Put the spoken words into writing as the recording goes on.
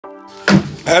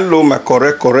Hello my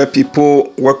correct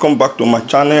people, welcome back to my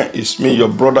channel. It's me, your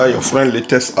brother, your friend,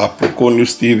 latest APROKO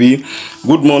News TV.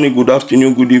 Good morning, good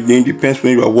afternoon, good evening, depends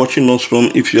when you are watching us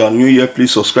from. If you are new here,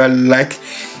 please subscribe, like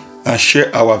and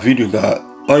share our video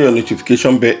on your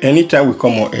notification bell. Anytime we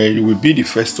come on air, you will be the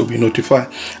first to be notified.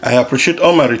 I appreciate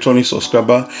all my returning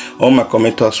subscribers, all my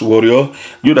commenters, warrior,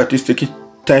 you that is taking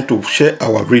time to share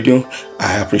our video.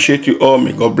 I appreciate you all.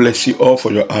 May God bless you all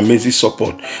for your amazing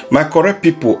support. My correct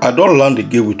people, I don't land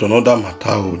again with another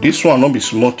matter. This one not be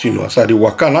small thing. As I dey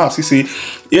waka now, I see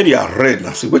area red.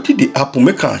 I say, what did the apple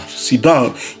make am sit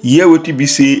down? Here what it be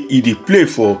say it dey play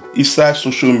for inside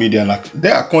social media. Like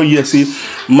there I come here say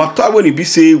matter when it be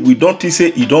say we don't think say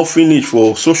it don't finish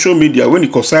for social media when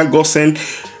it concern God send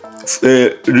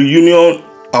reunion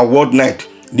award night.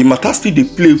 The matter still dey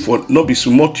play for not be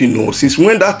small thing. No, since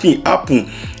when that thing happen,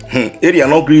 area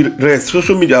not rest,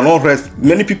 social media not rest.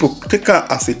 Many people take her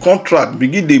as a contract,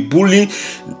 begin they bully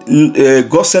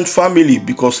God sent family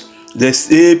because they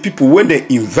say people when they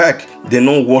invite they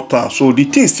know water. So the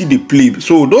thing still they play.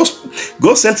 So those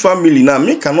God sent family now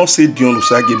me cannot say Dion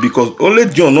Osagie because only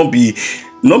Dion not be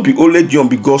only Dion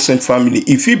be God sent family.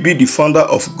 If he be the founder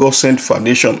of God sent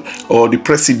foundation or the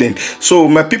president. So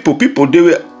my people they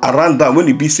were around that when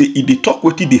they be say if they talk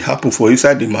what they happen for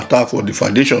inside the matter for the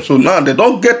foundation. So now they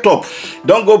don't get up,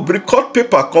 don't go bring court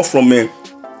paper come from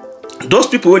those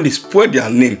people when they spoil their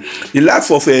name. The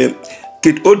life of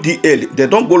ODL, they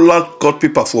don't go land court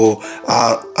paper for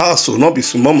us, so not be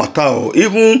small matter. Or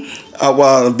even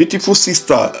our beautiful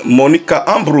sister Monica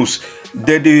Ambrose,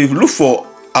 they look for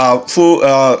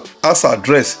house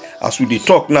address as we dey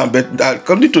talk now, but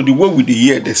according to the way we dey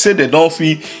hear, they say they don't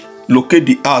feel locate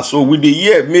the house, so we dey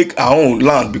hear make our own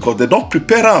land because they don't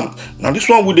prepare them. Now this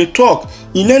one we dey talk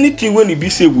in anything when it be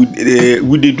say we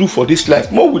dey do for this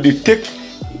life, more we dey take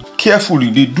carefully,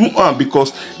 they do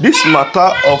because this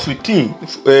matter of a thing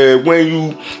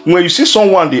when you see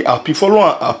someone they happy, follow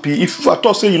and happy. If I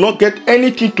thought say you not get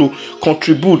anything to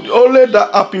contribute, only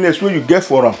that happiness when you get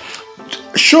for them,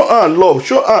 show her love,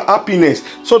 show her happiness,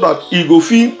 so that he go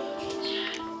feel,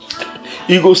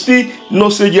 he go still no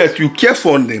say yes you care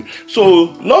for them.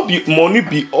 So not be money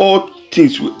be all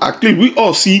things. Actually we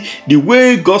all see the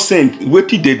way God sent what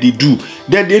they do,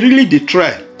 that they really they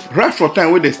try right from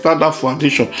time when they start that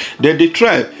foundation, that they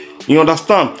try. You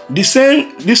understand? The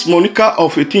same this Monica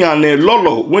of a thing and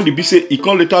Lolo when they be say he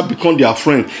can later become their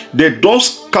friend, they don't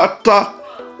scatter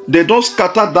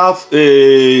that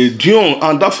Dion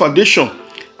and that foundation.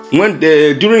 When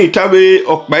they during the time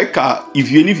if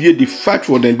you they fight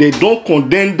for them, they don't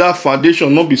condemn that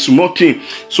foundation, not be small thing.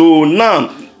 So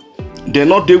now they're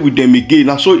not there with them again.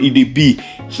 And so it be.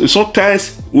 So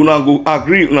sometimes when I go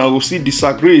agree, when I go see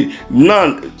disagree.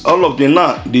 Now all of them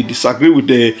now they disagree with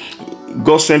the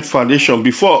God sent foundation.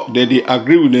 Before they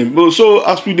agree with them. So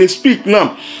as we they speak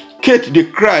now, Kate they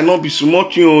cry, not be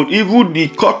small thing. Even the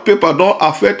court paper don't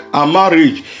affect our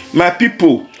marriage. My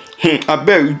people, I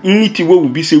beg anything what we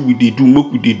be say we dey do,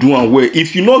 make we dey do and well.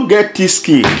 If you not get this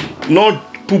skin,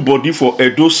 not put body for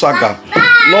Edo saga,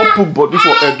 not put body for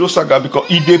Edo saga because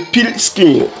if they peel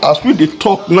skin, as we dey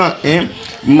talk now,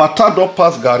 matter don't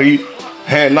pass Gary.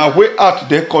 Now way out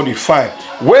they call the fine.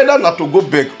 Whether not to go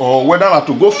back or whether not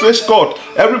to go face court,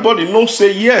 everybody knows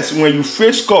say yes when you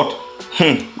face court.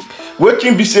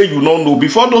 Waiting be say you don't know.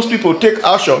 Before those people take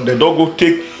action, they don't go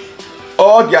take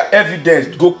all their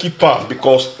evidence, go keep on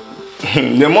because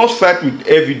they must fight with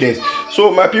evidence.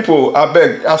 So my people, I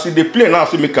beg, as they play now,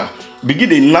 see make begin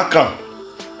they knock on.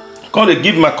 Can they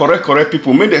give my correct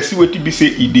people? Make they see what be say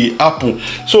it dey happen.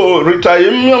 So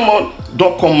ayemiomo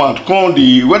don't command. Come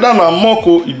the whether na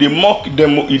moko, if they mock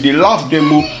them, if they laugh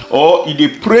them, or if they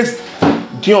praise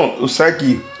Dion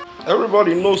Osagie.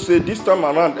 Everybody knows say this time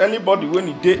around, anybody when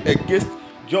he dey against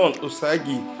Dion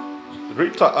Osagie,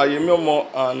 Rita ayemiomo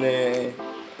and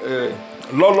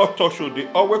Lolo talk show, they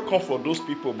always come for those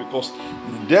people because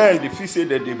then they feel say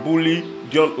that they bully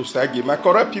Dion Osagie. My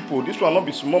correct people, this will not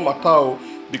be small matter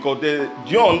because the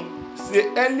Dion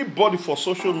say anybody for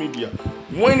social media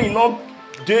when he not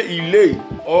dey lay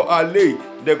or allay,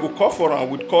 they go call for him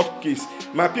with court case.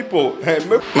 My people,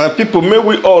 may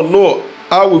we all know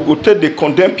how we go take the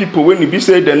condemn people when he be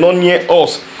say they're not near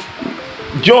us.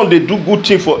 Dion they do good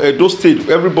thing for Edo State.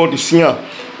 Everybody see him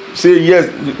say yes,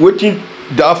 waiting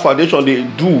that foundation they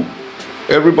do.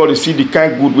 Everybody see the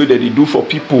kind good way that they do for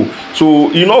people. So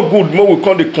you know good more we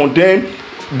can't condemn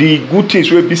the good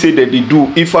things we be say that they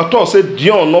do. If I thought say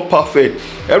Dion not perfect,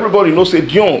 everybody knows say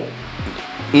Dion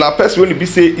na person when e be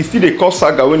say e still dey cause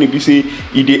saga when e be say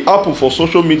e dey happen for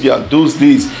social media those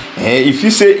days. E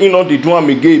fit say e no dey do am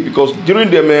again because during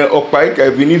dem okpaika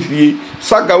evinifie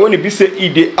saga when e be say e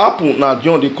dey happen na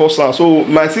Dion dey cause am. So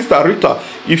my sister Rita,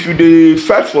 if you dey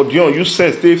fight for Dion, use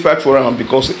sense stay fight for am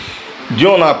because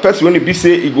Dion na person when e be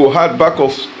say e go hard back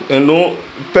of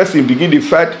person begin dey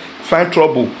find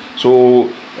trouble.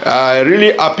 So I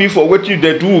really happy for wetin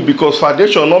they do because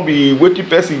foundation not be wetin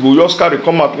person go just carry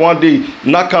come out one day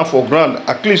knack am for ground.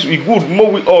 At least we good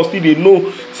more we all still dey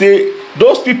know say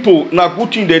those people na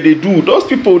good thing that they do. Those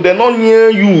people they not near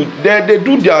you, they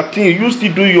do their thing, you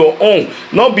still do your own.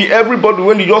 Not be everybody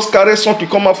when you just carry something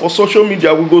come out for social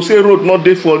media we go say road not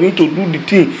there for him to do the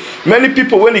thing. Many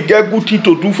people when they get good thing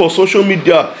to do for social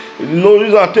media, no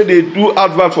reason until they do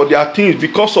advert for their things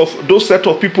because of those set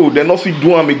of people they not fit do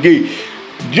them again.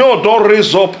 Dion don't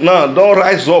raise up now, don't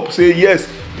rise up say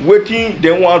yes wetin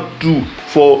they want do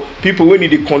for people when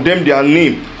they condemn their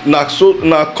name na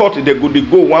court they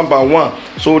go one by one.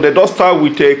 So they don't start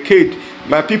with Kate.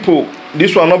 My people,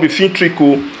 this will not be fin trick.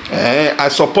 I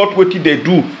support wetin they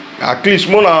do. At least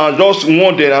mona just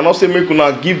want them and not say make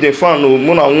una give the fan no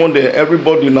mona want them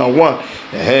everybody na one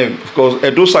because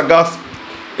Edo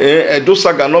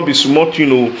saga not be smart, you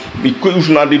know, because if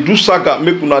na they do saga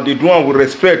make una they do am with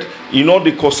respect. You know,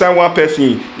 they concern one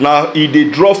person now if they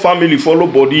draw family follow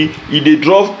body, if they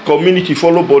draw community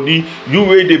follow body, you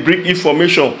way they bring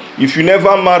information. If you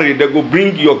never marry they go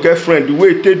bring your girlfriend. The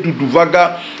way they do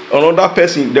vaga another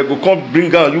person they go come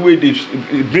bring out, you way they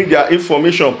bring their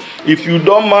information. If you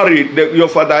don't marry your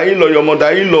father-in-law, your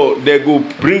mother-in-law, they go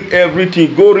bring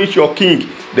everything, go reach your king.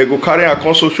 They go carry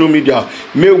across social media.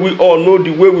 May we all know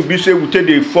the way we be say we take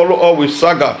they follow all with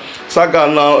saga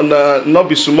now not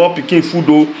be small picking food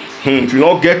though. If you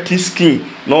not get this skin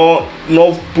no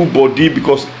put body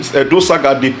because those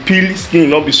saga they peel skin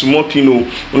not be small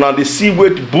thing. Now they see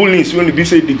what bullying when they be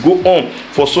say they go on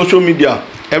for social media,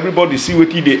 everybody see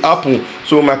what they happen.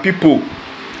 So my people,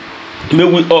 may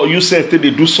we all use sense till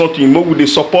they do something, may we they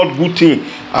support good thing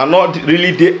and not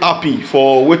really they happy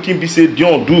for waiting be say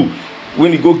Dion do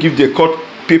when you go give the court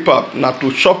paper now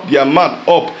to chop their man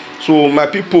up. So my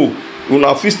people,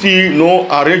 una fit still no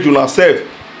arrange una self.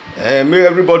 Make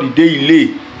everybody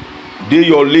dey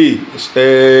your lay.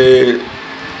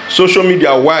 Social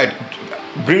media wide,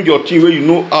 bring your thing where you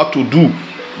know how to do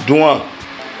am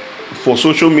for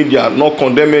social media, not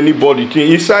condemn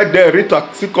anybody. Inside there, Rita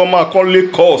see come out come lay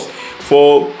cause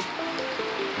for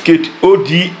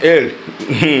ODL.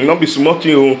 Not be small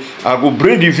thing. I go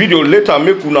bring the video later,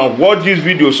 make una watch this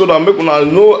video so that make una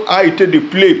know how it take the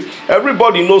play.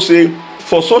 Everybody know say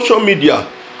for social media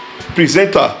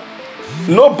presenter,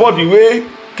 nobody wey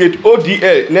get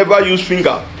ODL never use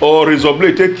finger or razor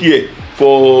blade take care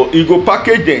for e go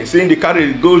package them saying the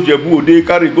carry go Jebu, they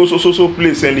carry go so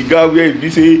place and the guy where e be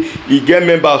say he get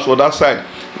members for that side.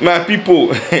 My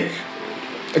people,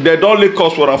 they don't lay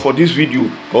cost for them for this video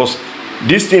because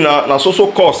this thing na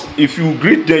so cost. If you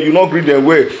greet them, you not greet them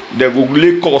well, they go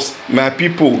lay cost. My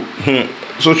people,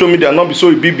 social media not be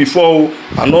so big before.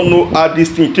 I don't know how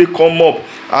this thing take come up.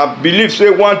 I believe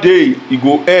say one day it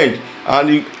go end,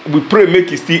 and we pray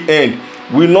make it still end.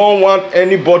 We don't want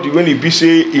anybody when it be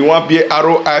say he want be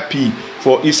RIP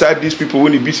for inside these people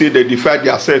when it be say they defy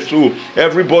themselves. So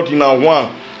everybody now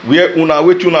one where una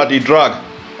wait una dey drag.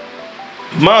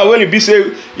 Man when it be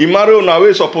say he marry una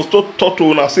way supposed to talk to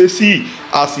una say see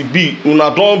as it be,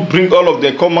 una don't bring all of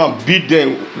them come and beat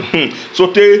them. So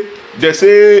they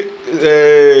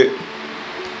say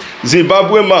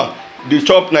Zimbabwe man they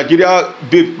chop Nigeria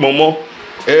babe momo.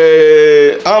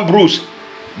 Ambrose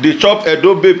they chop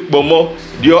Edo babe momo.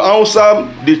 The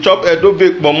Hausa they chop Edo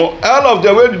babe momo. All of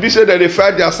them will be say that they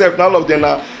fight themselves. All of them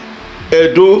are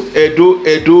Edo.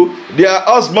 They are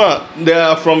husband. They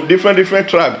are from different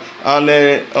tribe and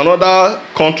another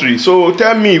country. So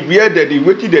tell me where they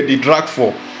waiting that they drag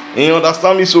for. You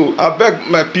understand me? So I beg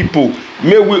my people,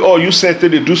 may we all use sense till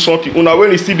they do something. Una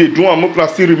when you see they do and make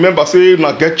still remember say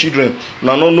una get children.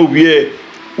 Una don't know where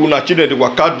una children they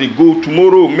work out they go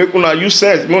tomorrow. Make una use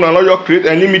sense. Make una not create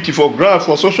enmity for ground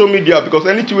for social media because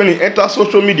anything when you enter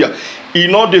social media, you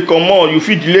know they come on. You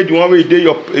feel delay the one way they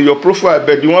your profile,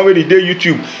 but the one way they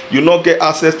YouTube, you not get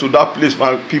access to that place,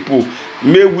 my people.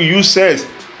 May we use sense.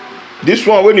 This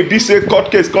one when it be say court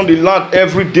case come they land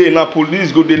every day. Now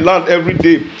police go they land every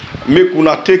day. Make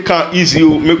una take am easy.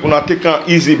 Make una take am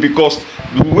easy because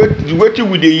the waiting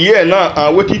with the year now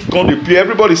and waiting come they play.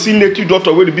 Everybody see native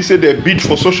daughter when they be say they beat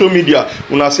for social media.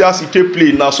 Una see as it take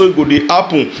play now so it go they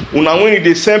happen. Una when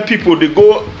they send people they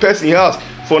go person house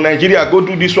for Nigeria go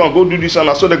do this one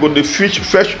and so they go they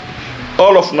fetch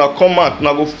all of una come out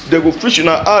now they go fish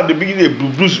una out the begin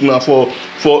dey bruise una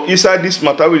for inside this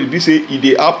matter wey be say e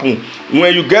dey happen.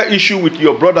 When you get issue with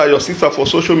your brother, your sister for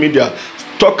social media,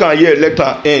 talk am here, let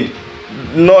am end.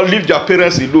 No leave their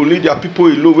parents alone, leave their people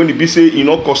alone when e be say e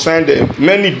no concern them.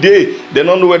 Many day they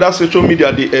don't know whether social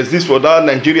media dey exist for that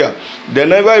Nigeria. They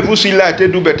never even see light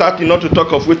they do better thing, not to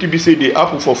talk of wetin be say dey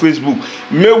happen for Facebook.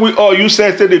 May we all use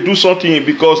sense say they do something,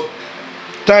 because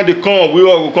time they come we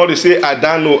all go come dey say I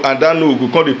don't know, go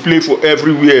come dey play for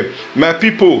everywhere. My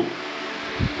people,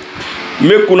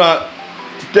 make una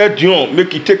tell Dion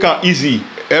make e take am easy.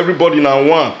 Everybody na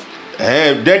one.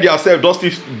 Then they yourself just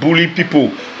still bully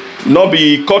people. Not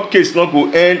be court case not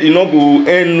go end, e no go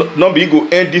end, not be go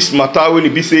end this matter when e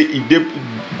be say e dey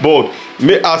board.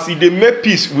 May as e dey make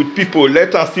peace with people,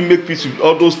 let us still make peace with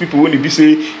all those people when e be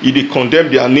say e dey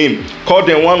condemn their name. Call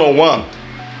them one on one.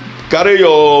 Carry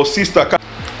your sister,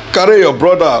 carry your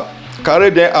brother,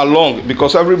 carry them along,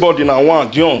 because everybody na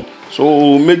one Dion.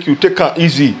 So make you take am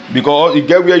easy, because you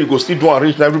get where you go still do and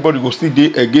reach, and everybody go still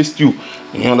dey against you.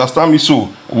 You understand me? So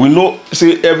we know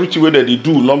say everything wey that they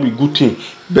do not be good thing,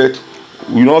 but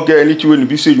we not get anything when you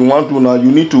be say you want to now,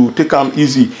 you need to take them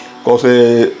easy, because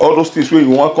all those things where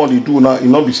you want come they do now, it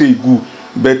not be say good,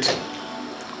 but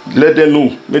let them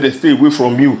know, make they stay away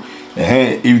from you.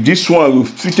 If this one will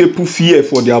fit put fear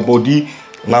for their body,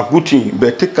 na good thing,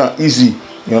 but take them easy.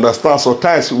 You understand?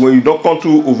 Sometimes when you don't come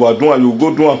to overdo and you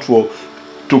go do it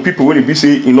to people when you be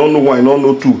say you don't know one, you don't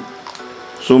know two.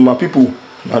 So my people,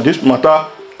 now this matter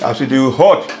as it is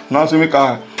hot, now say make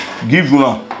I give you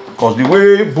now, because the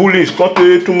way bullying is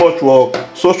content too much for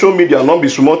social media, not be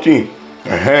small thing.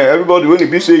 Everybody when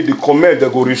you be say the comment they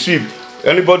go receive.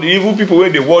 Anybody, even people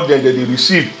when they watch them they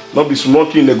receive, not be small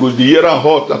thing, they go the year and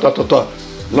hot,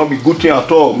 not be good thing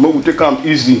at all. No, we take them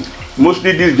easy.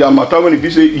 Mostly this their matter when it be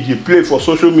say e play for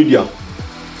social media.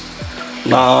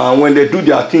 Now when they do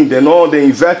their thing, they know they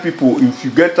invite people. If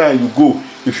you get time, you go.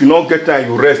 If you not get time,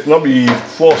 you rest. Not be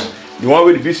forced. The one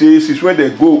way the be say is when they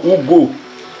go, who go?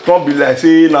 Can't be like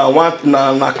say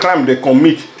na crime they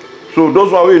commit. So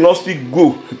those one way not still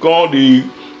go, because they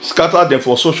scatter them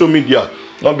for social media.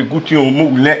 Not be good thing.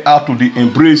 We learn how to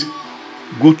embrace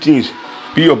good things.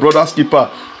 Be your brother's keeper.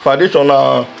 Foundation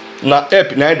na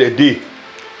help na the day.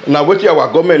 Now what our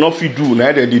government not fit do,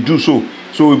 now they do so.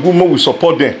 So we go more, we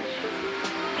support them.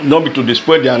 Not be to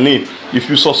destroy their name. If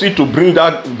you succeed to bring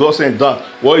that godsend down,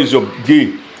 what is your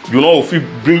gain? You know, if you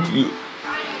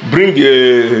build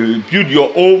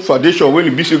your own foundation when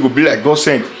you be say go be like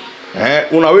godsend.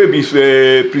 Una will be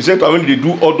presenter when they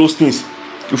do all those things.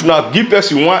 If not give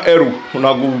person one arrow,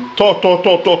 una go talk.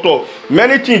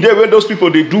 Many things there when those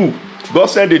people they do,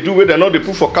 godsend they do where they not they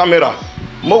put for camera.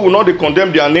 More will not they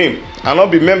condemn their name and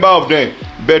not be member of them.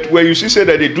 But where you see say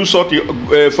that they do something,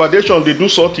 foundation they do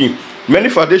something. Many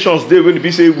foundations they when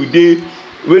be say we did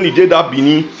when he did that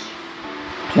Bini,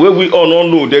 where we all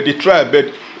don't know that they try, but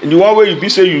in the one way you be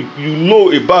say you know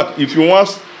about, if you want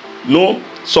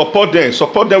support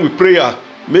them with prayer.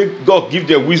 Make God give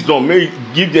them wisdom, may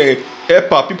give them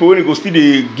help people when you go still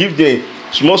they give them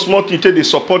small thing till they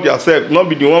support themselves. Not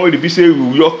be the one way they be say they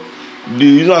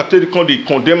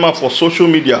condemn for social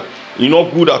media. You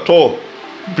not good at all.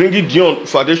 Bring it Dion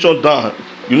foundation down.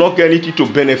 You not get anything to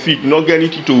benefit. You not get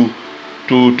anything to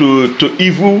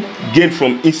evil gain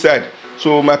from inside.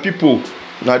 So my people,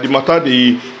 now the matter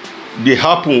they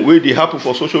happen where they happen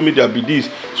for social media be this.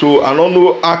 So I don't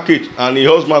know Arcade and the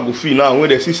husband go feel now when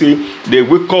they see say they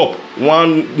wake up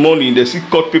one morning they see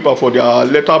cut paper for their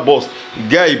letter box.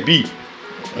 Guy B.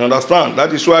 You understand?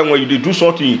 That is why when you do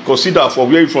something, consider for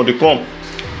where you from the come.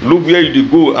 Look where you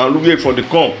go and look where you from the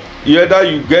come. Either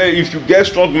you get, if you get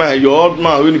strong man, your old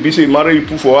man when you be say marry you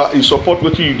put for her, you support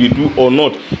what you do or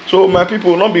not. So my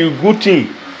people, not be a good thing.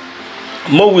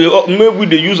 Maybe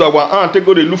they use our hand, take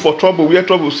go they look for trouble, where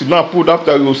trouble sit now put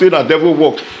after you say that devil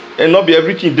work, and not be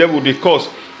everything devil they cause.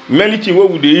 Many things where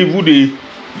would they evil they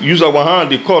use our hand,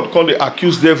 they call they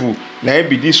accuse devil. Now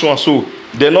be this one, so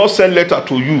they not send letter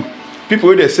to you. People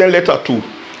where they send letter to,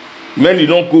 many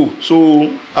don't go.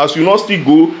 So as you not still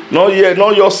go,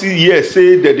 not you see here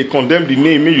say that they condemn the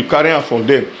name, you carry on from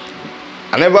them.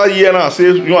 I never hear now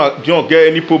say you don't get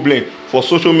any problem for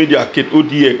social media. Kate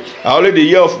ODL. I already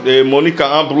hear of Monica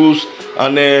Ambrose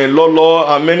and Lolo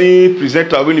and many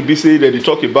presenters when it be say that they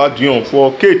talk about Dion.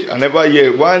 For Kate, I never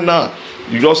hear. Why now?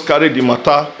 You just carry the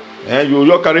matter, and you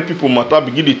just carry people matter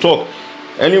begin to talk.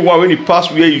 Anyone when you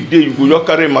pass where you did, you go just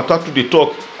carry matter to the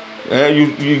talk.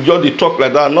 You just they talk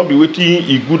like that, not be waiting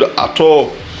it good at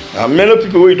all. And many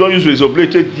people who don't use razor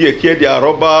blade take care they are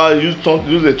rubber, use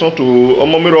the turn to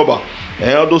mommy rubber.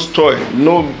 and all those toy.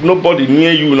 Nobody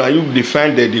near you now. You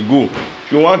define that they go.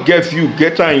 If you want get view,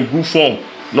 get her in good form.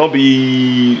 Not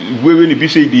be when you be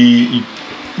say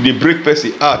the break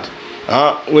person heart.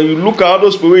 When you look at all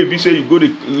those people, you say you go to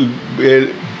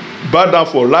bow down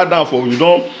for, lie down for. You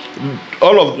don't.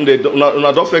 All of them, they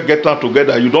don't get down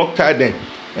together. You don't tie them.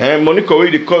 And Monica,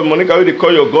 they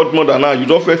call your godmother now. You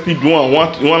don't first do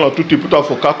one or two to put out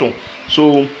for carton.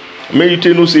 So may you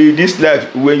tell you say this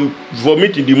life when you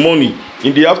vomit in the morning,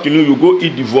 in the afternoon you go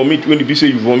eat the vomit. When you say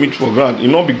you vomit for granted, it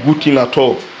not be good thing at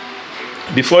all.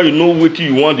 Before you know what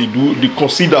you want to do, they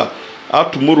consider how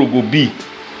tomorrow go be.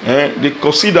 They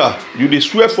consider you. They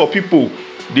swear for people.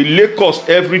 They lay cost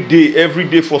every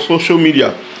day for social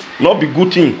media. Not be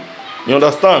good thing. You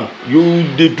understand?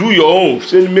 They do your own.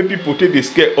 Say many people take the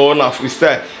scare on a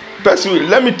freestyle. Personally,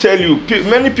 let me tell you,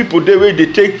 many people the way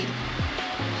they take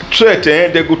threat,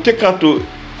 they go take her to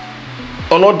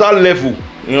another level.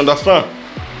 You understand?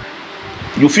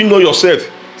 You feel know yourself.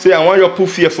 Say I want you to put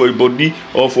fear for your body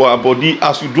or for our body.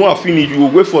 As you do a finish, you will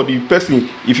wait for the person.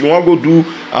 If you want to go do,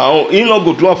 you not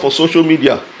go do it for social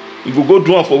media. You go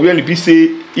do it for when the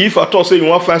say. If at all say you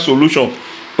want to find solution.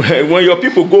 When your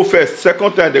people go first,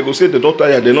 second time they go say the doctor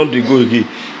here, they not they go again.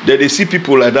 They see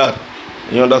people like that.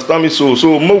 You understand me? So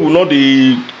more will not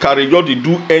the carry you they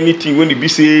do anything when they be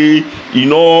say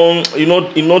not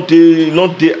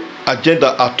the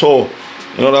agenda at all.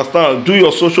 You understand? Do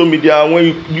your social media when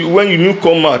you new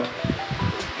come out.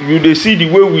 You they see the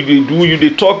way we they do. You they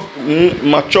talk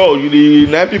mature. You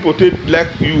they now people take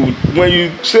like you. When you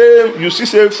see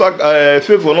saga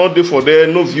favor not there for there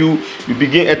no view. You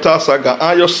begin enter saga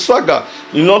and your saga.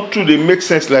 You not true. They make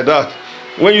sense like that.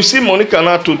 When you see Monica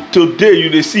now today, you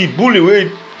they see bully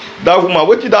way that woman.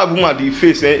 What did that woman the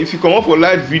face? If you come up for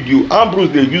live video,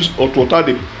 Ambrose they use hot water.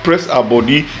 They press her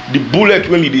body. The bullet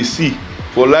when they see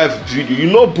for live video.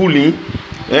 You know bullying.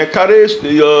 Carry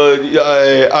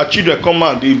our children come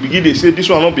out, they begin they say this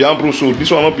one not be Ambrose, so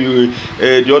this one not be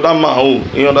the other man. Oh,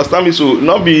 you understand me? So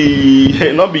not be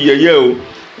you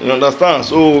understand?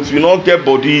 So if you not get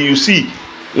body, you see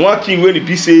one thing when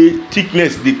it say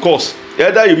thickness the cause.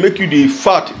 Either it make you the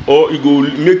fat or it go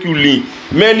make you lean.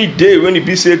 Many days when it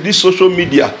be say this social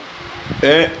media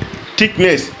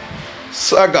thickness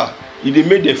saga it they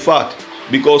make them fat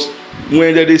because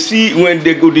when they see when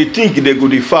they go they think they go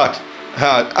the fat.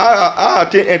 I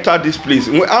enter this place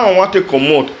when I don't want to come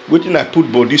out waiting I put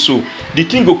body so the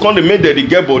thing go come they make that they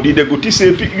get body they go to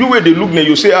say you where they look now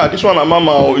you say this one a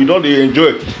mama or you don't they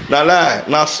enjoy now lie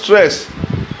now stress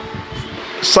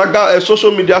saga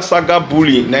social media saga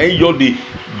bullying now you they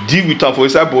deal with them for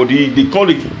inside body they call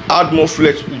it add more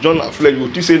flesh John flesh you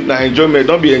to say now enjoyment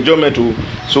don't be enjoyment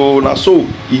so now so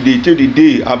if they take the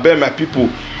day I bear my people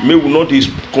may we not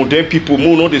condemn people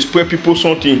may we not spread people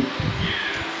something.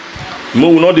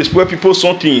 More will not display people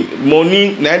something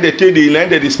money now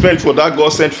they spend for that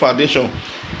God sent foundation.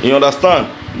 You understand?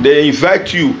 They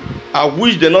invite you. I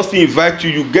wish they not still invite you.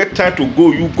 You get time to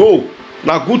go. You go.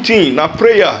 Now good thing. Now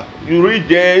prayer. You read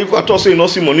there. If I talk say you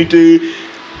not see money to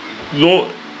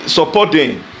support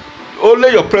them.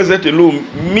 Only your presence alone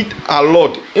meet a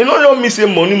lot. You know you me say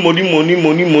money.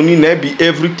 Now be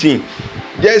everything.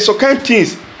 There is some kind of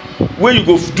things where you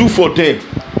go do for them.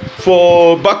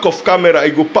 For back of camera,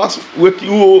 you go pass with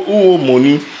who owe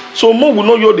money. So more will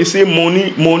know you they say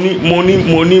money.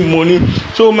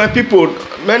 So my people,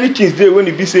 many things there when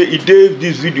it be say it did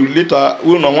this video later,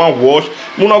 we don't want to watch.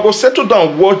 We not go settle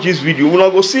down watch this video. We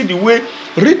not go see the way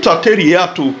Rita Terry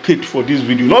to Kate for this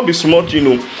video. Not be smart, you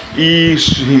know. He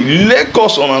let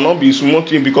us on and not be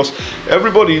smart because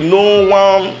everybody know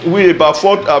one way about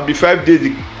 5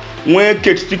 days. When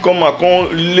Kate still come and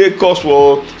come lay cost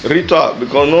for Rita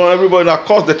because no everybody that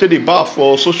cost they take the bath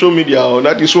for social media.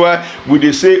 That is why we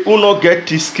they say who not get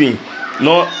this skin,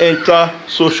 not enter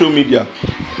social media,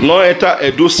 not enter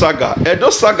Edo Saga.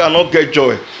 Edo Saga not get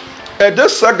joy. Edo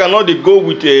Saga not they go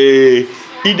with a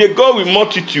they go with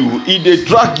multitude. They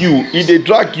drag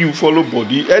you follow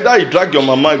body. Either he drag your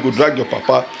mama, he go drag your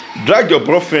papa, drag your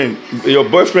boyfriend, your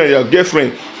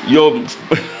girlfriend, your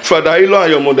father-in-law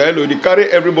and your mother-in-law. They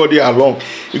carry everybody along.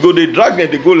 You go they drag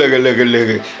them, they go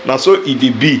lege. Now so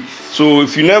it be. So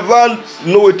if you never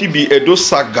know what it be Edo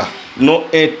Saga, no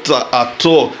enter at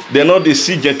all. They not the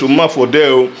see gentleman for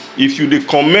there. If you they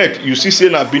comment, you see say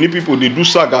na Benin people they do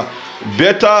saga.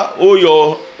 Better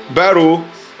your barrel.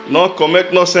 No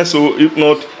comment nonsense. So if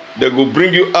not, they go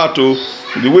bring you out.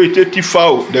 The way you take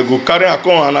foul, they go carry a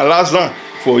con and a last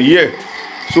for a year.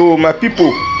 So my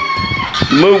people,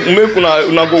 make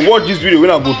una go watch this video when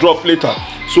I go drop later.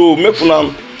 So make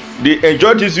una they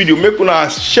enjoy this video. Make una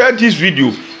share this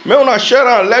video. make una share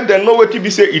and let them know wetin be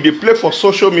say e dey play for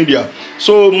social media.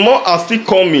 So more are still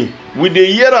coming. We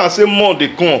dey hear am say more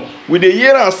dey come. We dey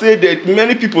hear am say that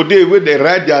many people dey wey dey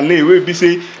write their name wey be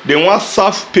say they wan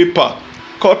serve paper,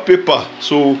 cut paper.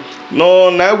 So no,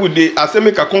 now we dey, I say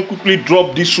make I come quickly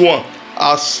drop this one,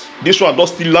 as this one don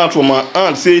still land from my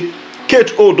hand. Say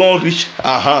Kate O don reach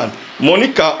her hand,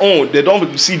 Monica own they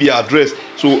don see the address.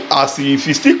 So as if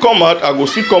e still come out, I go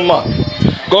still come out.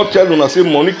 God tell una say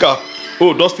Monica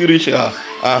O don still reach her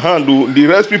hand. The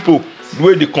rest people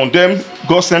wey dey condemn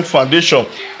God Send Foundation.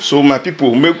 So my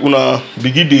people, make una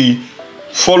begin dey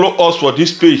follow us for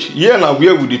this page. Here na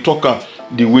where we dey talk am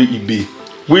the way e be.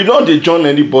 We no dey join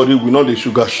anybody, we no dey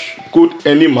sugarcoat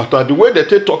any matter. The way they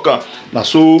take talk am, na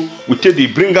so we take dey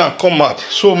bring am come out.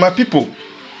 So my people,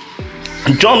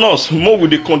 join us more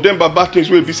with the condemn bad things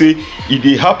wey be say e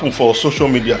dey happen for social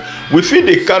media. We fit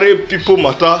dey carry people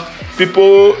matter,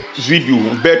 people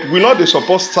video, but we no dey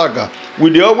support saga. We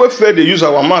dey always fair dey use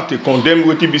our mouth to condemn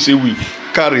wetin be say we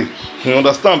carry. You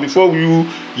understand? Before we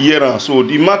hear am. So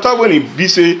the matter when it be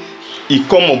say e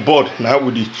come on board, now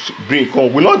we dey bring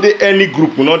come. We not dey any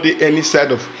group, we not dey any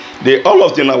side of they, all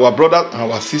of them our brother and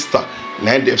our sister.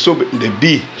 Now they so they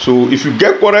be. So if you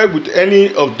get quarrel with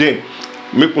any of them,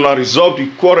 make una resolve the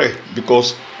quarrel,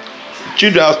 because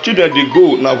children as children they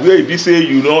go now where it be say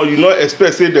you know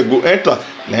expect say they go enter,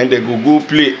 now they go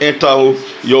play enter.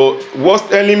 Your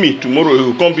worst enemy tomorrow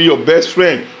will come be your best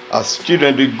friend. As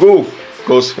children they go,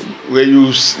 because where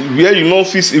you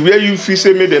feel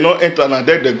say me they not enter, now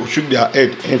they go shoot their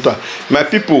head enter. My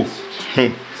people,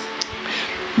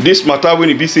 this matter when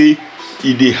it be say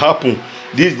it dey happen,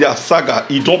 this their saga,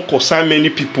 it don't concern many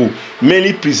people.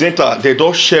 Many presenters they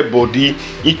don't share body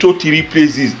into 3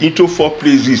 places, into 4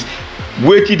 places,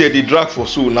 waiting that they drag for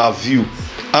so now view.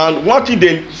 And one thing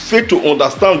they fail to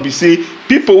understand be say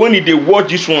people when they watch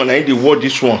this one and they watch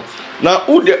this one, now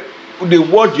who they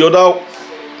watch the other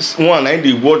one and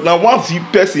they watch now one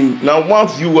person, now one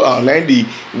viewer and they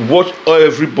watch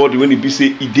everybody when they be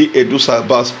say e dey Edo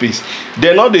cyber space.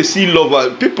 They now they see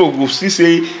lover, people will still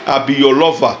say I be your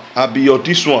lover, I be your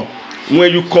this one.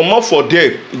 When you come up for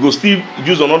there, you go still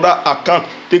use another account.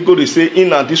 They go they say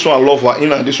in and this one lover,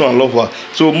 in and this one lover.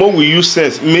 So more we use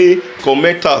sense, may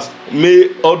commenters, may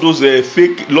all those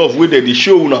fake love where they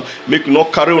show now, make you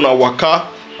not carry on a waka.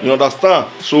 You understand?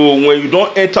 So when you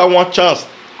don't enter one chance,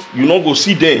 you not go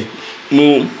see them.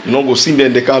 No, you not go see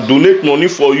them. They can donate money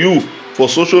for you for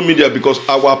social media, because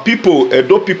our people,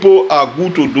 Edo people are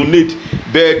good to donate.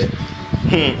 But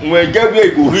when you get where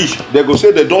you go reach, they go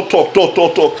say they don't talk.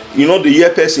 You know the hear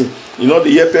person. You know the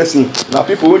hear person. Now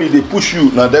people when they push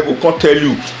you, now they go come tell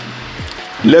you.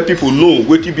 Let people know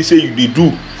what you be say you did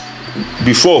do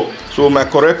before. So my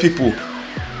correct people,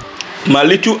 my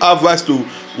little advice to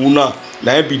una,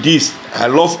 now be this. I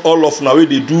love all of now where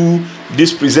they do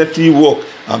this presenting work,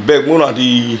 and beg more of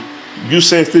the use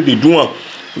sense they do am.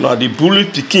 Now the bully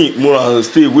pikin, more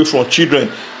stay away from children.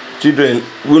 Children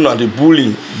will not the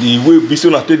bullying. The way be so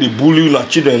not take the bully na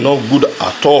children not good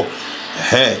at all.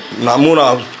 Now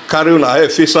more carry on a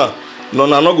face on. No,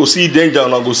 na not go see danger.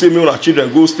 Na go say me una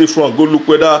children go stay front, go look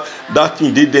whether that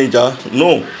thing dey danger.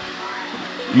 No.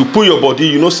 You put your body,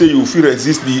 you know say you feel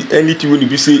resist the anything when you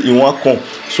be say in one come.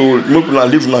 So make una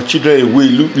leave na children away,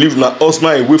 leave na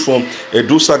husband away from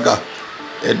Edo saga.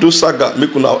 Edo saga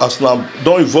make una as na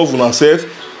don't involve una self,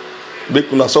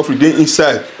 make una suffer dey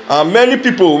inside. And many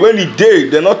people when e dey,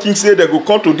 they not think say they go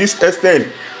come to this extent.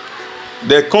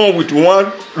 They come with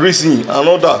one reason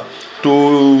another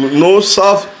to no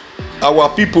serve our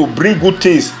people, bring good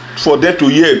things for them to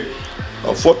hear.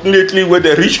 Unfortunately, when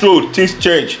they reach road, things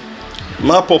change.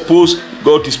 My purpose,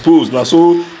 God dispose. Now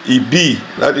so it be.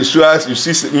 That is why you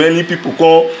see many people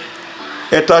come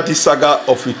enter this saga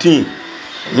of a thing.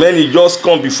 Many just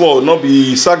come before, not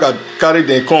be saga carry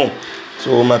them come.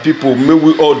 So my people, may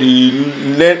we all the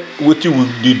learn what you will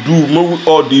do. May we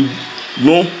all the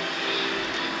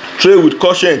trade with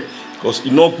caution, because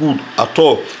it's not good at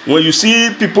all. When you see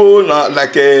people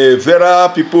like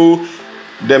Vera people,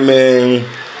 them.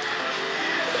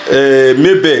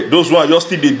 Maybe those ones just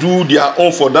still they do their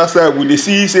own for that side. When they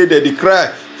see say that they cry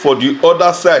for the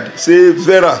other side, say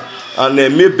Vera and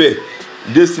maybe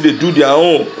they still they do their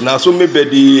own. Now so maybe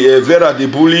the Vera they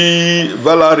bully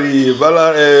Valerie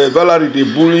they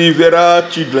bully Vera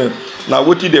children. Now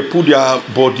what did they put their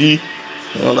body?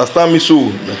 You understand me?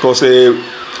 So because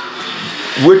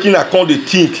waiting I can't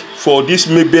think for this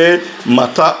maybe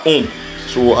matter on.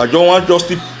 So I don't want just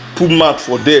to put mouth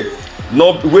for them.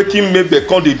 Not waiting maybe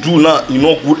can they do now, you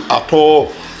not good at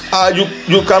all.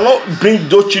 You cannot bring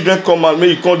those children come and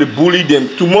make you can't bully them.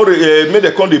 Tomorrow may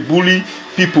they can't bully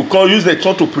people come use dem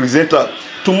turn to presenter.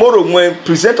 Tomorrow when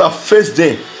presenter face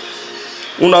dem,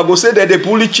 una go say that they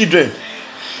bully children.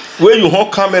 When you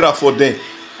hold camera for them,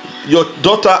 your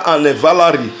daughter and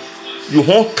Valerie, you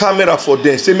hold camera for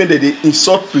them, say me that they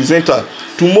insult presenter.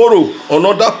 Tomorrow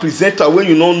another presenter when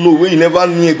you don't know, when you never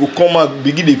near, go come and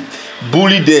begin to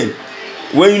bully them.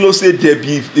 When you know say there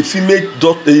be a female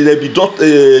daughter, there be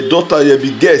daughter, there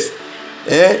be guest.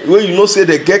 When you know say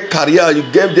they get career,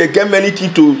 they get many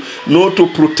things to know to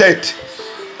protect.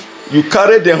 You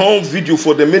carry the home video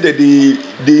for them, that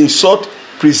they insult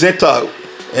presenter.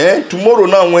 Tomorrow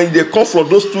now when they come from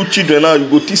those two children now, you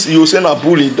go teach, you say na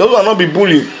bullying. Those will not be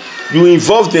bullying. You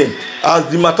involve them as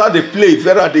the matter they play.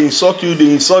 Vera they insult you,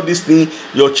 they insult this thing,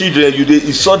 your children, you they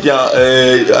insult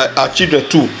their children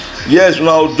too. Yes,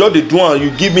 now just the do one,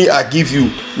 you give me, I give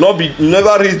you. Not be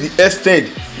never raise the extent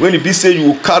when it be say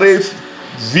you carry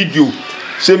video,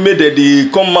 say me that they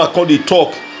come back on the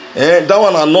talk. That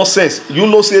one are nonsense. You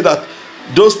know say that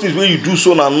those things when you do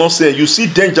so na nonsense. You see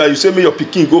danger, you say me your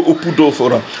pikin go open door for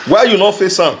them. Why you not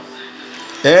face am?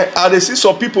 And they see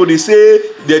some people they say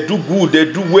they do good,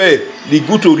 they do well, they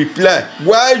good to reply.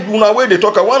 Why you na way they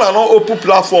talk? Why na not open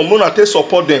platform? No na take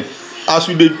support them. As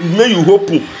you make you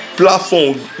open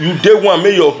platform, you dey one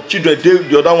make your children dey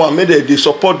the other one make they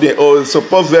support them or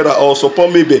support Vera or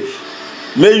support maybe.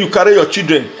 May you carry your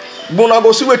children. But una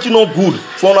go see wetin no good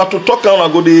for una to talk and una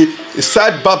go dey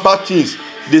side bad things.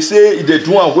 They say they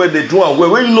do am well, they do am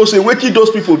well. When you know say wetin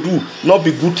those people do not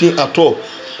be good thing at all.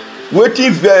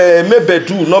 Wetin maybe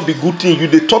do not be good thing. You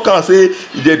dey talk and say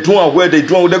they do am well, they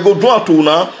do am well. They go do am to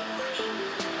una.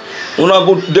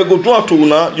 They go do am to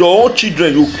una. Your own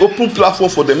children, you open platform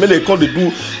for them. Make they come they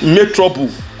do make trouble.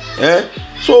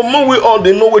 So more we all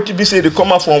they know wetin be say they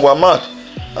come out from our mouth.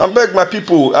 I beg my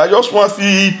people, I just want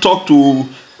to talk to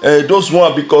those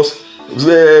one because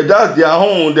that's their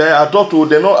home. They adult,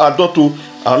 they not adult.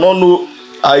 I don't know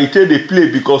how it they play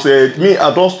because me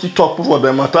I don't still talk for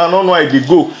the matter. I don't know how they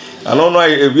go. I don't know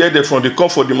where they from. They come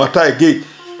for the matter again.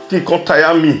 Think can't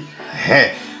tire me.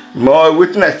 But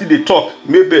waiting I still they talk.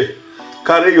 Maybe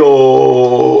carry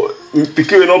your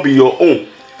pikin will not be your own.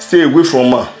 Stay away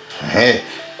from her.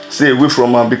 Stay away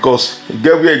from her because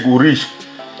get where you go reach.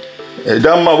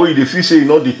 That man wey you dey feel say you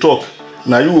know the talk,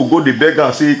 now you will go the beg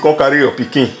and say come carry your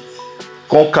pikin,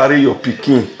 come carry your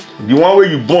pikin. The one wey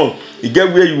you born, you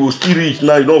get where you will still reach.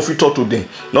 Now you don't fit talk to them.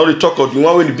 Now they talk of the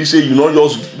one wey you be say you not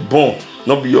just born,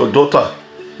 not be your daughter.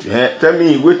 Tell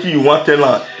me wetin you want tell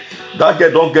her. That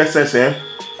girl don't get sense.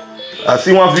 I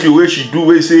see one video where she do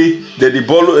where say that the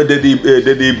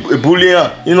bully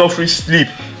her, you know free sleep.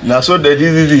 Now so that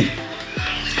easy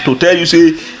to tell you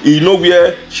say you know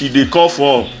where she dey come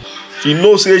from. She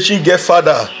knows say she get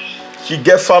father, she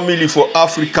get family for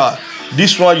Africa.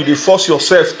 This one you dey force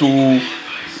yourself to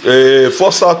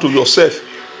force out to yourself.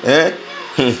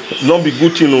 Not be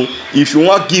good, you know. If you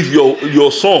want give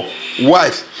your son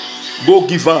wife, go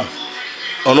give her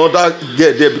another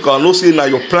girl there because I know say now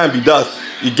your plan be that.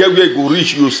 You get where you go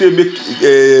reach, you say make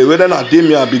whether na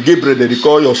Damien be Gabriel they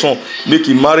call your son, make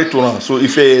him marry to her. So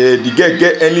if the girl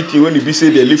get anything when he be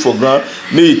say they live for ground,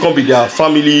 may it come be their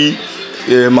family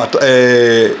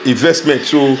investment.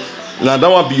 So now that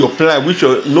one be your plan which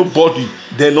nobody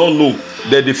they don't know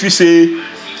that if you say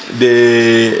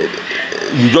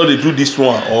you just do this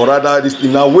one or rather this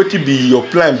thing. Now what be your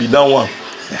plan be that one.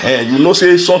 You know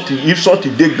say something if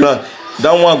something dey ground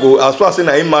that one go as far as say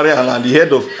na him marry and the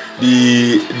head of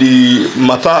the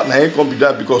matter na him come be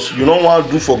that because you don't want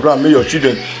to do for ground make your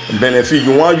children benefit.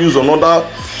 You want to use another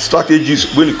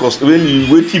strategies when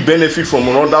you wait to benefit from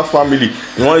another family.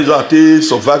 You want to use that to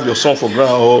survive your son for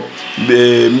ground or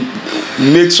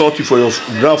make something for your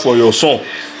ground for your son.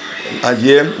 And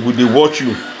yeah, will they watch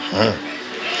you?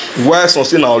 While some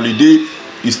say na holiday,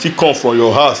 you still come from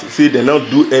your house. Say they not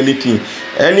do anything.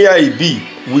 Anyhow it be,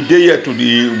 we dey here to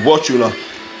the watch you now.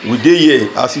 We dey here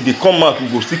as if they come out, we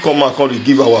go still come out and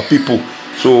give our people.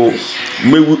 So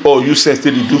may we all use sense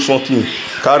to do something.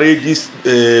 Carry this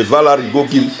Valerie go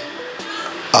give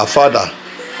her father.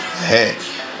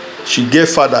 She get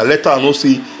father. Let her know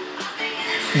say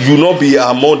you not be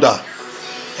her mother.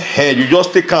 You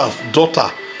just take her daughter.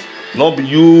 Not be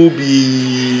you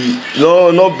be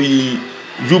not be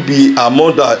you be her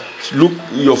mother. Look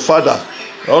your father.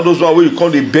 All those one where you call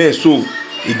the bend so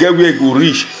you get where you go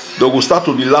reach. They will start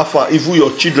to the laugh and even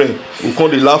your children will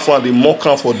come the laugh and they mock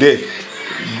her for there.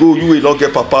 Go, you will not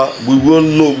get papa. We will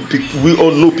know. We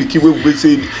all know pikin wey we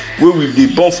say wey we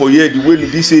dey born for here. The way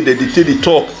they say that they take the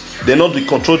talk, they not dey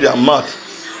control their mouth.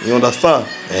 You understand?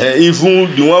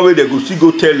 Even the one way they go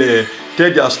still go tell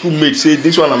their schoolmates say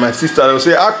this one na my sister. They will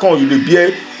say how come you dey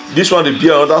bear this one dey be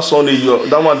another sunday,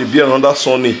 that one dey be another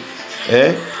sunday.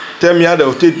 Tell me how they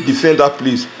will take defend that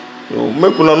place.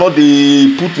 Make una no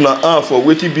dey put na hand for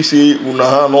wetin be say una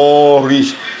hand no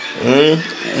reach.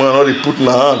 Una no dey put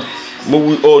na hand. Make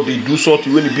we all dey do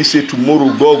something when e be say tomorrow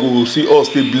God go see us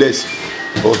stay blessed.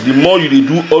 Because the more you dey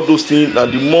do all those things,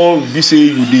 and the more be say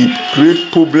you dey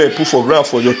create problem put for ground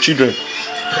for your children.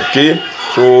 Okay,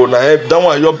 so na that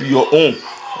one you be your own.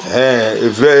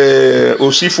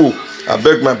 Osifo, I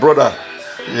beg my brother,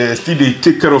 still dey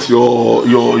take care of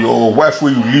your wife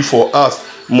wey you leave for us.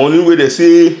 Money wey they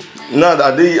say now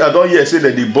that I don't hear say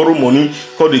that they borrow money,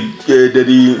 cause they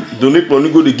donate money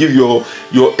go they give your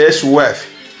ex-wife.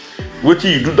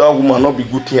 Wetin you do that woman not be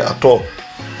good thing at all.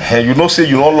 You know say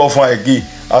you don't love her again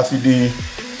as they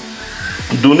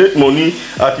donate money,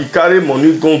 as he carry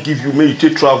money go give you, may you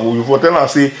take travel. You for tell her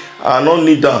say I don't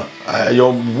need that.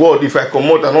 Your word, if I come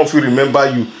out, I don't feel remember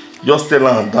you. Just tell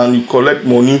her and you collect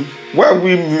money.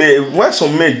 Why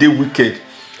some men they wicked?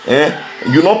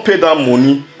 You not pay that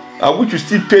money. I wish you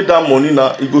still pay that money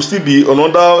now. It go still be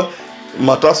another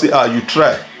matter. Say you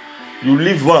try, you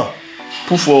leave one,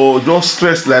 put for just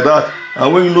stress like that.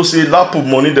 And when you know say lap of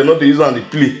money, they're not the reason they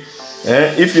play.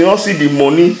 If you don't see the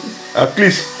money, at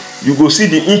least you go see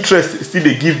the interest still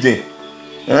they give them.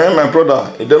 My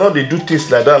brother, they not they do things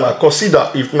like that. Now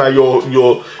consider if now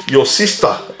your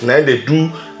sister now they do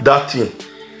that thing.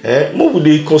 More would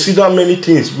they consider many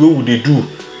things? What would they do?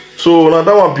 So now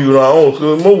that one be around.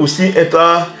 So more will still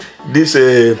enter this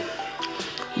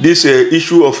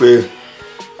issue of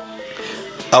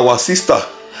our sister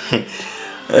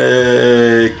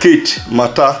Kate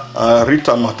Mata,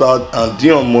 Rita Mata, and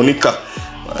Dion Monica.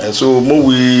 So more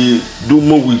we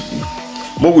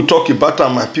talk about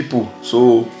my people.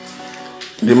 So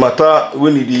the matter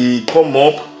when it come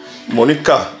up,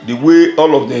 Monica, the way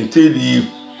all of them tell the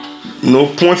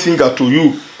point finger to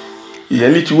you,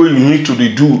 anything way you need to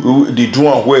they do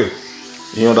and well.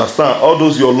 You understand? All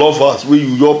those your lovers where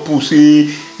your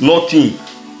pussy nothing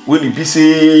when it be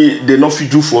say they not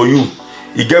fit do for you.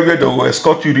 You get where they will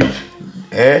escort you reach.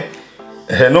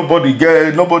 Nobody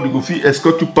go fit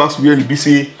escort you past where it be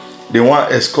say they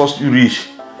want escort you reach.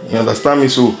 You understand me?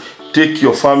 So take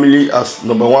your family as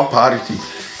 #1 priority.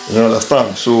 You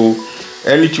understand? So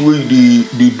anything way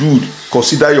they do,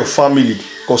 consider your family,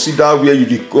 consider where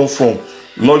you come from.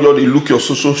 Not just they look your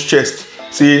social chest.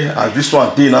 Say as this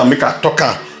one day now make a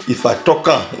talker. If I talk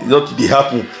not they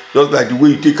happen. Just like the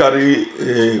way you take carry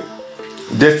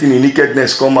destiny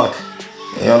nakedness come out.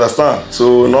 You understand?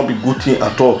 So not be good thing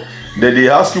at all. Then they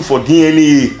ask you for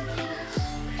DNA.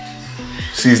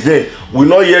 Since then, we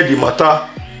not hear the matter.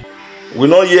 We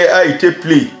not hear how it take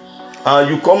play. And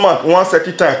you come out one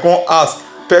certain time, come ask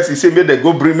person say make they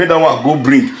go bring, make that one go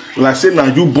bring. Like say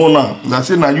now you born now. Like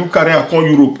say now you carry a come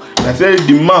Europe. Like say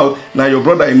the mouth now your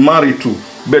brother is married to.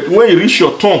 But when you reach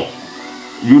your turn,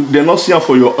 they not see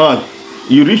for your hand.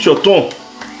 You reach your turn,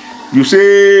 you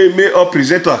say make a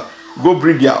presenter go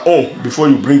bring their own before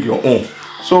you bring your own.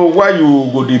 So why you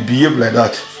go they behave like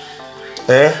that?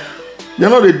 You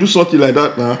know they do something like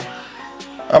that now.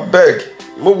 I beg,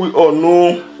 may we all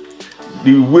know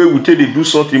the way we take they do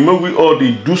something. May we all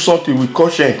they do something with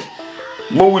caution.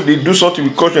 May we they do something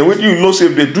with caution. When you know say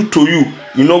if they do to you,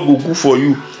 you not go good for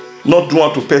you, not do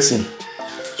one to person.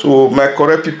 So my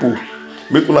correct people,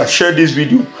 make una share this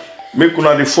video, make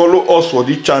una they follow us for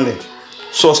this channel.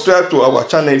 Subscribe to our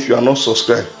channel if you are not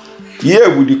subscribed. Here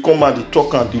we dey come and dey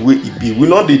talk and the way it be. We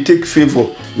not they take favor,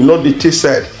 we not they take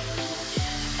side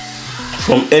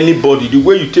from anybody. The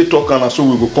way you take talk and so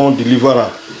we will come deliver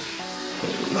am.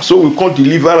 So we can't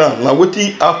deliver am. Now what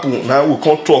happen? Now we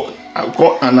can't talk. I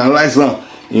can't analyze them.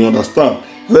 You understand?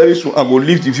 Very soon I will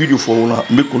leave the video for una.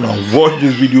 Make una watch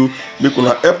this video. Make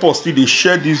una help us still they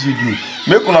share this video.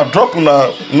 Make una drop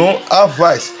una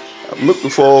advice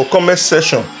for comment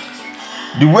section.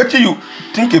 The way you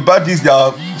think about this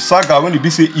saga when it be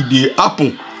say it dey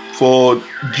happen for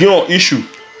Dion issue,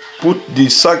 put the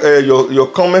saga your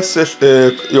comment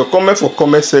section, your comment for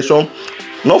comment section.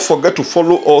 Not forget to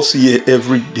follow us here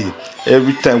every day,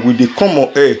 every time we dey come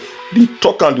on air. They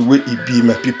talk and the way it be,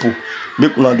 my people.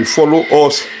 Make una dey follow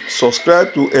us,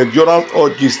 subscribe to Endurance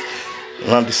Urges.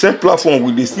 And the same platform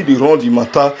we dey still dey run the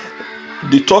matter.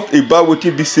 They talk about what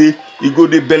it be say it go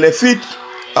dey benefit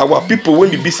our people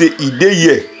when it be say it dey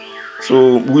here.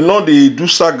 So we know they do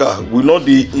saga. We know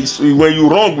they when you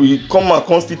wrong, we come and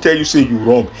constantly tell you say you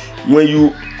wrong. When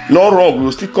you not wrong, we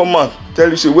will still come and tell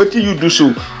you say what you do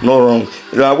so not wrong.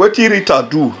 Like what Rita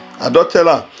do, I don't tell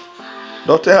her.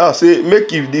 Don't tell her say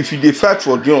make if they fight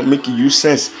for Dion, make it use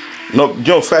sense. Not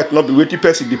Dion fight, not be waiting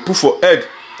person they put for head.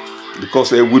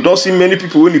 because we don't see many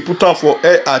people when they put on for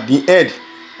air at the end.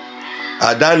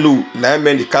 I don't know now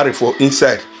men they carry for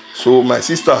inside. So my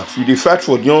sister, if you fight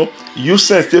for Dion, you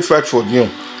sense they fight for Dion.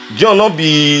 Dion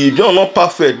not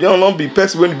perfect. Dion not be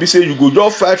person when you be say you go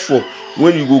just fight for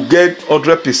when you go get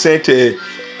 100%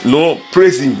 no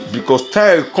praising, because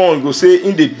time come you go say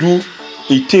in they do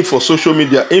a thing for social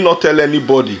media, he not tell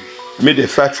anybody, make they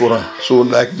fight for her. So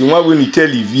like the one when he tell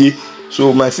Olivier,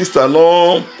 so my sister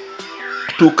no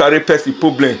to carry person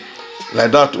problem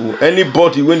like that. Or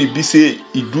anybody when he be say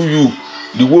he do you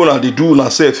the one that they do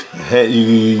yourself,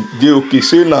 they okay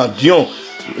say now Dion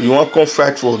you want come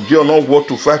fight for Dion, not what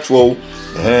to fight for.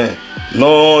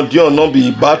 No, Dion not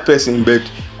be bad person, but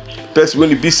person when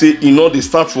he be say he know they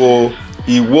stand for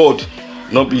a word,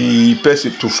 not be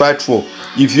person to fight for.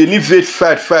 If you need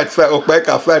fight, okay,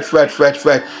 can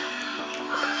fight.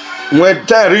 When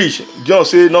time reach, Dion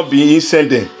say not be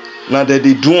sending. Now that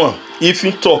they do one. If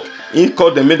he talk, he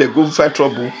call them, make they go fight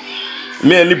trouble.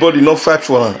 May anybody not fight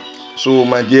for her. So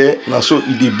my dear, now so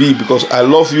it be, because I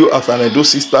love you as an Edo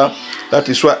sister. That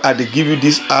is why I give you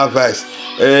this advice.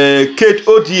 Kate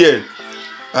ODL,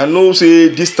 I know say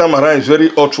this time around is very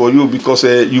hot for you, because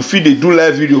you feel they do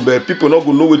live video, but people not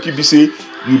gonna know what you be say.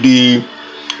 You the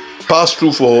pass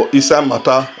through for inside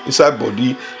matter, inside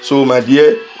body. So my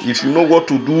dear, if you know what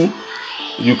to do,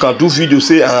 you can do video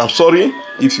say I am sorry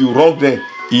if you wrong them.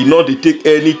 You know they take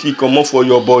anything come up for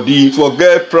your body.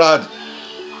 Forget pride.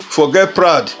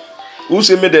 Who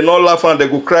say me they not laugh and they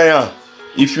go cry?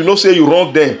 If you know say you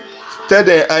wrong them, tell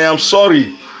them I am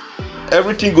sorry.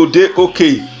 Everything go day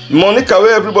okay. Monica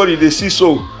where everybody they see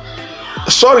so.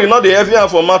 Sorry, not the heavy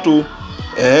for matter.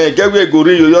 Get where go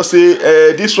real, you just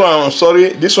say this one I'm sorry,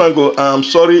 this one go I'm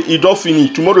sorry. It don't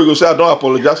finish. Tomorrow you go say I don't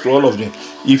apologize to all of them.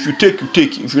 If you take, you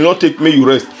take. If you not take, me you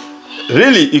rest.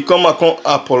 Really, it come and come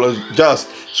apologize.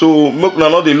 So make una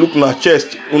not they look na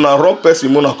chest. Una wrong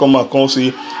person, una come and come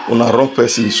say una wrong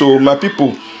person. So my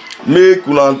people, make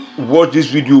una watch this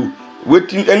video.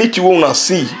 Waiting anything you wanna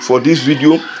see for this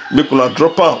video, make una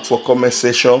drop out for comment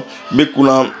section. Make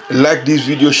una like this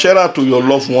video, share it to your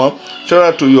loved one, share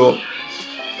it to your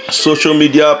social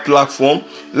media platform.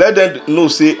 Let them know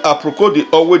say APROKO they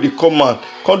always they come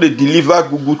they deliver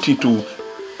Google thing to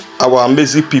our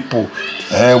amazing people.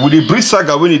 With the breed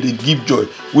saga when they give joy,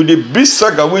 with the breed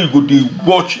saga when you go they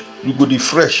watch, you go they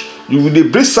fresh. With the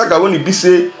breed saga when it be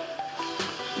say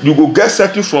you go get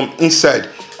something from inside.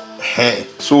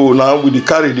 So now with the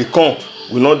carry they come,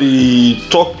 we know the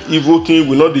talk evil thing,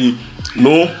 we know the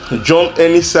no jump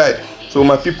any side. So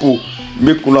my people,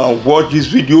 make una watch this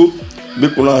video,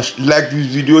 make una like this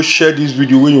video, share this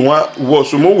video when you want watch.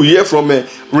 So more we hear from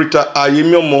Rita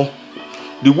ayemiomo,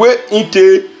 the way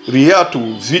inte react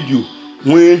to video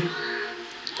when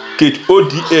Kate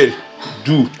ODL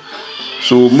do.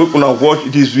 So make una watch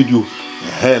this video,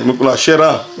 make una share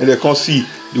am and they can see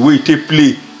the way it take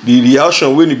play, the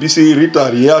reaction when it be say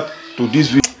Rita react to this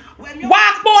video.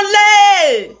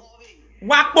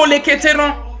 Wakpole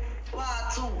keteron.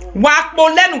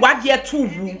 Wakpole nu wagie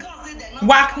tubu.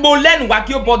 Wakpole nu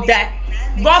wagio bodai.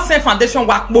 God Send Foundation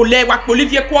wakpole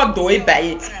vie kwa do e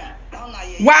baye.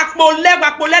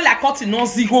 Wakpole la konti non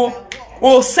zigo.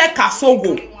 O se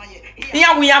kasogo.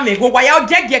 Iya wiya me go wa ya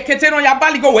ojegie keteron ya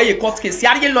baligo we ye court case.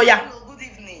 Yari lawyer.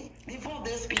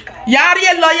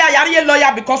 Yari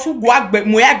lawyer because who go agbe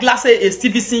mo ya glass e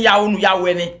Stevenson ya onu ya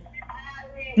weni.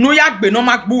 No ya gbe no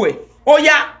magbuwe. Oh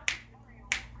yeah.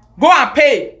 Go and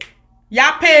pay.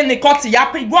 Ya pay in the court. Ya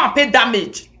pay. Go and pay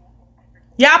damage.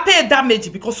 Ya pay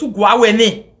damage because who go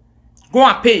away. Go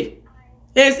and pay.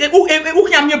 Who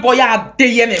can me boy a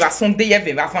day me va son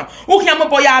day va fan. Who can me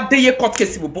boy a day court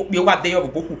case wo bo wa day wo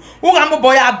boku. Who can me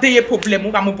boy a day problem.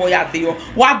 Who can me boy a day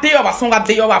wa day va son ga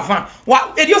day va van.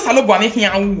 Wa edio salo bo me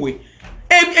hian we.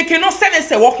 E ke no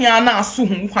se wo hian na su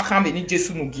hu kan be ni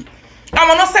Jesu no gi.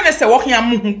 Amo no se wo hian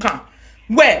mu hu kan.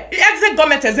 Well, exe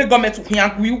government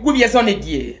we be on a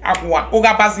gear. Aqua,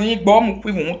 Oga Bazin, bomb,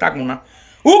 we won't tag on.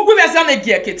 Who be on a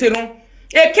gear, Keteron?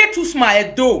 A kit to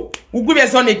smile do, who be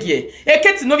on a gear. A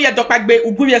kit no via Dr. Bay,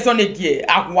 who be on a gear.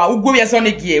 Aqua, who go on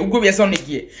a gear, who go on a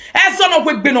gear. As on a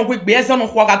quick bin of quick bears on a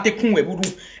Huaga de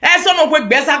Kunwe, as on a quick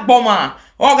bears bomber.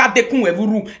 Oga de kunwe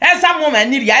buru. Eza moma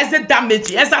niri eze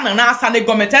damage. Eza na asa ne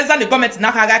government. Eza ne government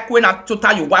na kaga kwe na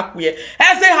total yo wakwe.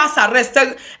 Eze has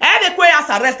arrested. Ede kwe has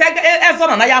arrested.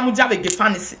 Eza na ya muja be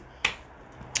fancy.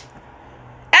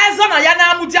 Eza na ya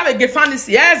na muja be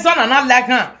fancy. Eza na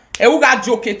lega. E uga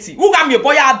joketi. Uga mi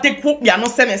boya adekun ya no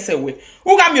semensewe.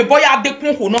 Uga mi boya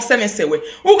adekun ho no semensewe.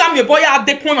 Uga mi boya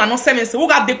adekun ma no semensewe.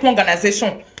 Uga adekun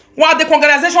organization. Wa the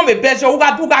congregation be bejo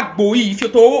uga gboyi if you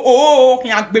to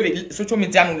can agbe social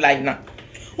media no line na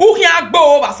U hia gbe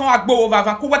o ba son agbe o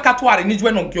va ku we ka to are ni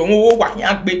jwe no gyo o wa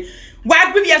hia gbe. Wa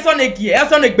gbe bi eso na gie,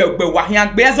 eso na gbe wa hia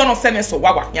gbe, eso no seme so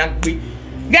wa hia gbe.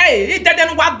 Guy, it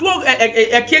didn't what do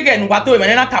a kegen what do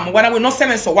and time when I will not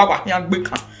send so what young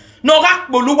bacon. No rock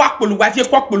bulu, if you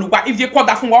quack bulu, if you call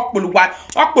that from walk bulu,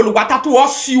 tattoo or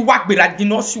see what be like, you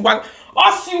know, see what,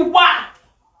 or see what.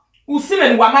 Who see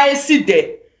when what I see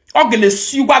there, ugly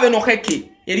see what no heki.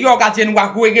 A yoga gen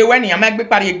wa go away when you make be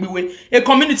party a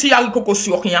community coco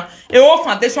see here, a whole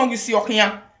foundation you see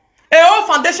here, a whole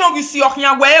foundation you see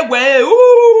here, where,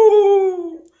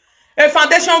 ooh, a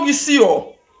foundation you see oh.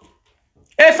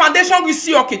 E foundation we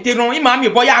see oketeron ima mi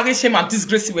boy arrange ma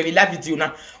disgrace we la video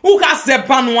na u ga ze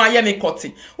banu aye me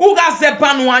koti u ga ze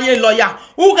banu aye lawyer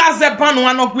u ga ze banu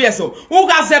anogwezo u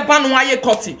ga ze banu aye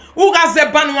koti u ga ze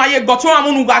banu aye goto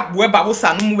amunu ga gbo e ba wo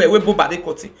sanu we bo ba de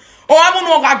koti o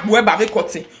amunu ga gbo e ba be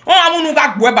koti o amunu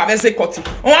ga gbo e ba be ze koti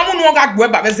o amunu ga gbo e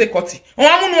ba be ze koti o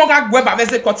amunu ga gbo e ba be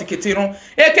ze koti keteron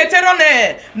e keteron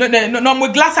no mo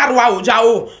glasarwa o ja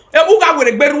o e u ga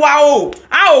were gberuwa o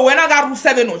a o we na ga ru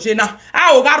 7 o je na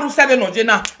a o ga ru 7 o je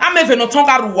na a me ve no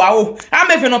tonga ruwa o a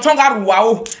me ve no tonga ruwa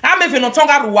o a me ve no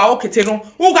tonga ruwa o keteron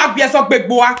u ga gbe so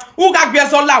gbegboa u ga gbe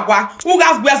so lawa u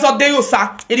ga gbe so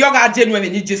deyosa e ri o ga je nu e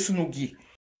ni Jesu nu gi.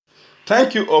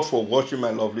 Thank you all for watching, my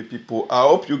lovely people. I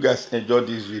hope you guys enjoyed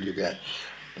this video, guys.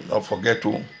 Don't forget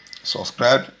to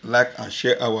subscribe, like, and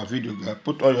share our video, guys.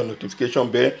 Put on your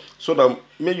notification bell so that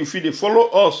may you feel they follow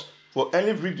us for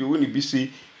any video when you be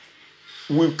see.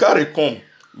 We carry come.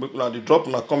 Now they drop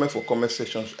in a comment for comment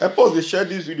sections. Help us to share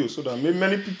this video so that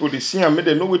many people they see and make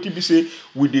they know what to be say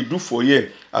we they do for you.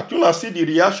 As soon as see the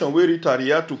reaction where it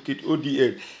react to Kid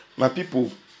ODL, my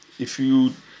people, if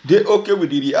you they okay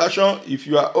with the reaction, if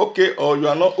you are okay or you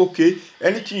are not okay,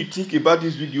 anything you think about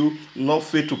this video, not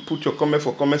fail to put your comment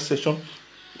for comment section.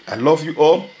 I love you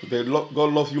all.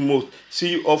 God love you most.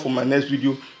 See you all for my next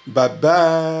video. Bye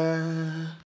bye.